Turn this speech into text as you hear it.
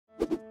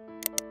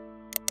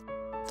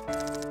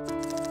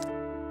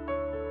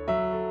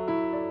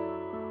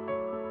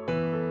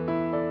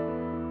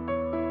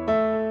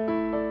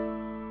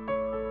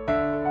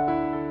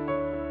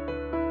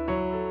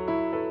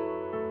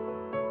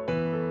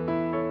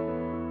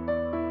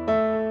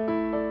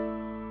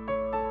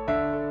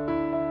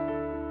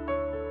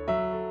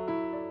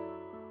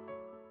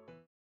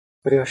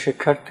প্রিয়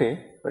শিক্ষার্থী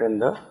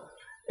বৃন্দ,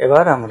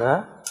 এবার আমরা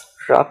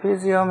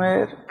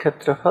ট্রাপিজিয়ামের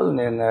ক্ষেত্রফল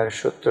নির্ণয়ের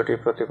সূত্রটি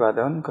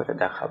প্রতিপাদন করে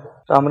দেখাবো।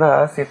 তো আমরা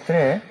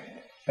চিত্রে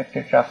একটি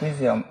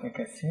ট্রাপিজিয়াম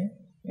এঁকেছি,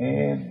 এ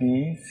বি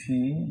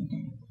সি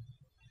ডি।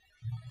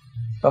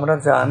 তোমরা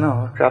জানো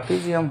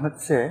ট্রাপিজিয়াম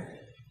হচ্ছে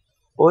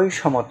ওই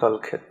সমতল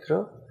ক্ষেত্র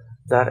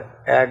যার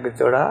এক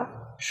জোড়া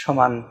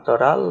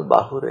সমান্তরাল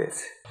বাহু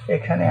রয়েছে।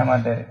 এখানে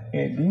আমাদের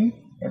এ বি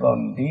এবং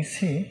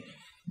ডিসি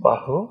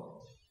বাহু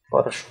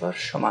পরস্পর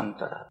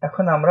সমান্তরাল।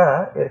 এখন আমরা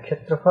এর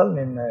ক্ষেত্রফল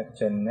নির্ণয়ের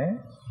জন্য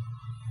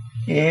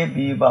A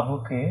B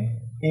বাহুকে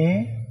A,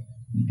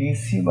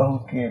 DC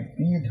বাহুকে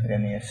B ধরে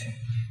নিয়েছি,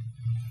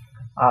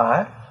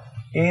 আর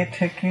এ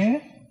থেকে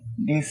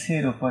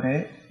ডিসির উপরে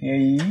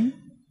এই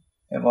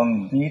এবং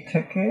বি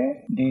থেকে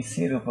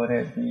ডিসির উপরে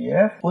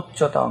বিএফ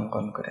উচ্চতা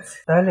অঙ্কন করেছি।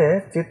 তাহলে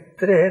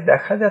চিত্রে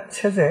দেখা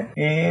যাচ্ছে যে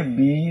এ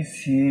বি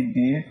সি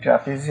ডি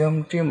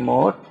ট্রাপিজিয়ামটি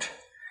মোট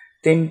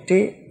তিনটি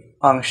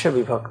অংশে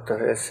বিভক্ত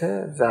হয়েছে,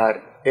 যার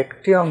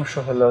একটি অংশ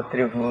হলো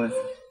ত্রিভুজ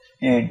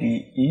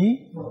এডিই,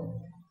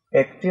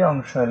 একটি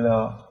অংশ হলো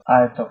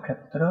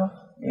আয়তক্ষেত্র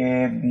এ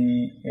বি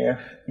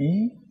এফ ই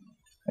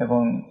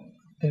এবং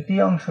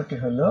তৃতীয় অংশটি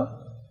হলো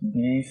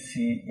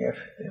বিসিএফ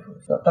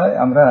ত্রিভুজ। তাই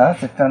আমরা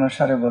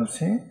চিত্রানুসারে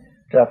বলছি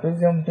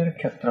ট্রাপিজিয়ামটির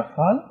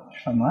ক্ষেত্রফল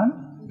সমান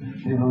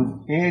ত্রিভুজ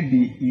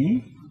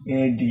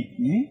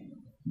এডিই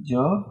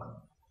যোগ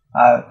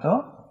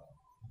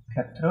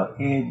আয়তক্ষেত্র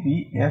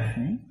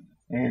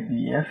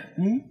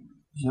এবিএফই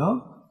যোগ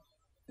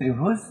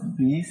ত্রিভুজ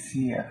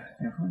বিসিএফ।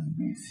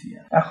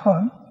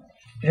 এখন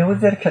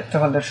ত্রিভুজের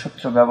ক্ষেত্রফলের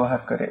সূত্র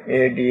ব্যবহার করে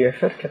এডিএফ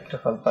এর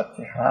ক্ষেত্রফল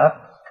পাচ্ছি হাফ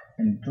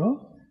ইন্টু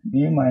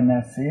বি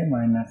মাইনাস এ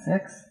মাইনাস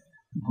এক্স,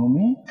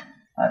 ভূমি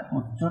আর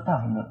উচ্চতা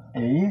হলো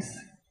এইচ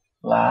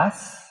প্লাস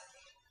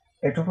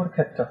এটুকুর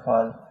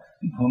ক্ষেত্রফল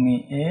ভূমি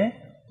এ,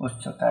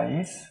 উচ্চতা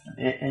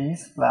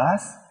এইচ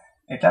প্লাস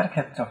এটার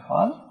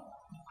ক্ষেত্রফল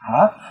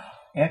হাফ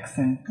এক্স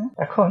ইন্টু।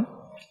 এখন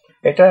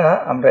এটা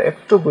আমরা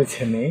একটু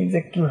বুঝে নিই যে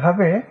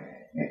কিভাবে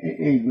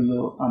এইগুলো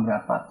আমরা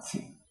পাচ্ছি।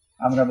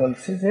 আমরা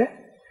বলছি যে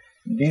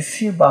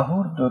ডিসি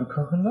বাহুর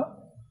দৈর্ঘ্য হলো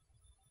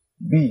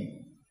বি,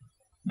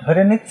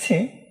 ধরে নিচ্ছি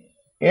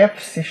এফ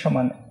সি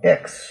সমান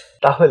এক্স।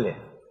 তাহলে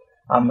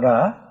আমরা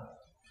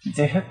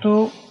যেহেতু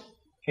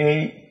এই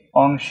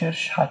অংশের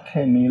সাথে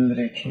মিল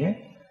রেখে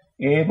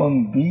এ এবং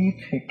বি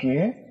থেকে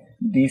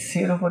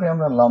ডিসির উপরে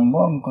আমরা লম্ব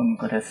অঙ্কন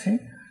করেছি,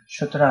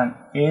 সুতরাং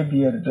এ বি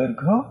এর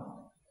দৈর্ঘ্য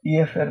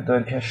ইএফ এর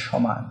দৈর্ঘ্যের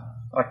সমান,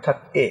 অর্থাৎ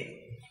এ।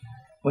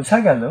 বোঝা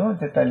গেল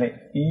যে তাহলে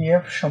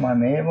ইএফ সমান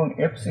এ এবং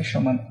এফ সি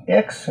সমান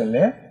এক্স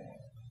হলে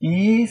ই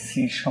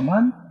সি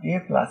সমান এ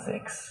প্লাস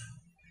এক্স।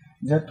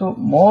 যেহেতু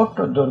মোট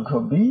দৈর্ঘ্য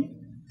বি,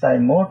 তাই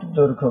মোট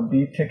দৈর্ঘ্য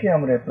বি থেকে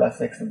আমরা এ প্লাস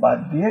এক্স বাদ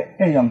দিয়ে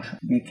এই অংশ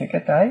বি থেকে,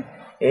 তাই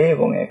এ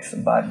এবং এক্স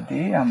বাদ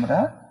দিয়ে আমরা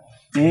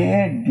এ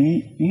ডি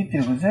ই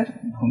ত্রিভুজের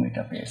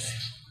ভূমিটা পেয়েছি।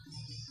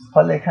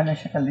 ফলে এখানে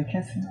সেটা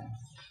লিখেছি,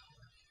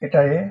 এটা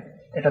এ,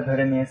 এটা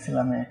ধরে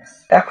নিয়েছিলাম এক্স।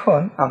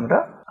 এখন আমরা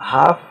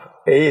হাফ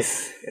এইচ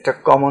এটা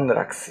কমন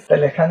রাখছি,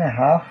 তাহলে এখানে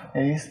হাফ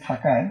এইচ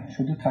থাকায়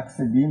শুধু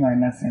থাকছে বি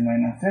মাইনাস এ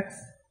মাইনাস এক্স,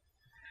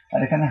 আর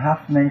এখানে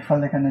হাফ নেই,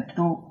 ফলে এখানে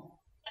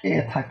 2a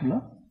থাকলো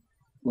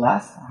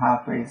প্লাস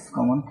হাফ এইচ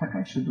কমন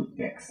থাকায় শুধু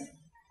এক্স।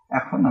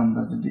 এখন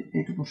আমরা যদি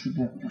এইটুকু শুধু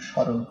একটু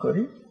সরল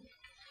করি,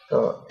 তো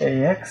এই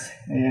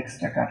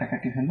এক্সটা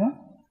কাটাকাটি হলো,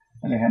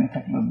 তাহলে এখানে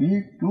থাকলো বি,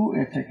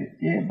 2a থেকে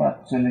এ বাদ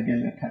চলে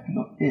গেলে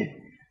থাকলো এ,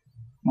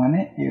 মানে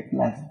এ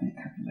প্লাস বি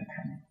থাকলো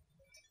এখানে।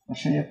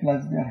 সেই এ প্লাস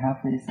বি আর হাফ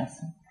এইচ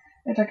আছে,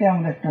 এটাকে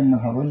আমরা একটু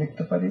অন্যভাবে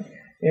লিখতে পারি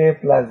এ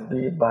plus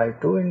B by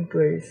 2 into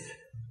H.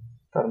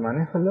 তার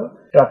মানে হলো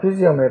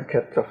ট্রাপিজিয়ামের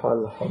ক্ষেত্রফল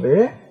হবে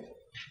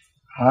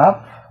হাফ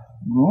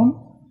গুণ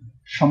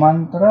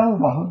সমান্তরাল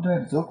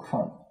বাহুদ্বয়ের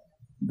যোগফল,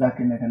 যা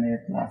কিনা এখানে এ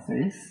প্লাস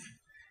এইচ,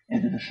 এই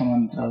দুটো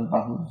সমান্তরাল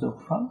বাহুর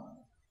যোগফল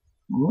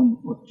গুণ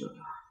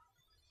উচ্চতা।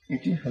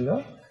 এটি হলো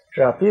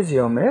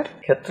ট্রাপিজিয়ামের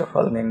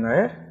ক্ষেত্রফল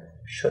নির্ণয়ের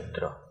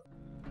সূত্র।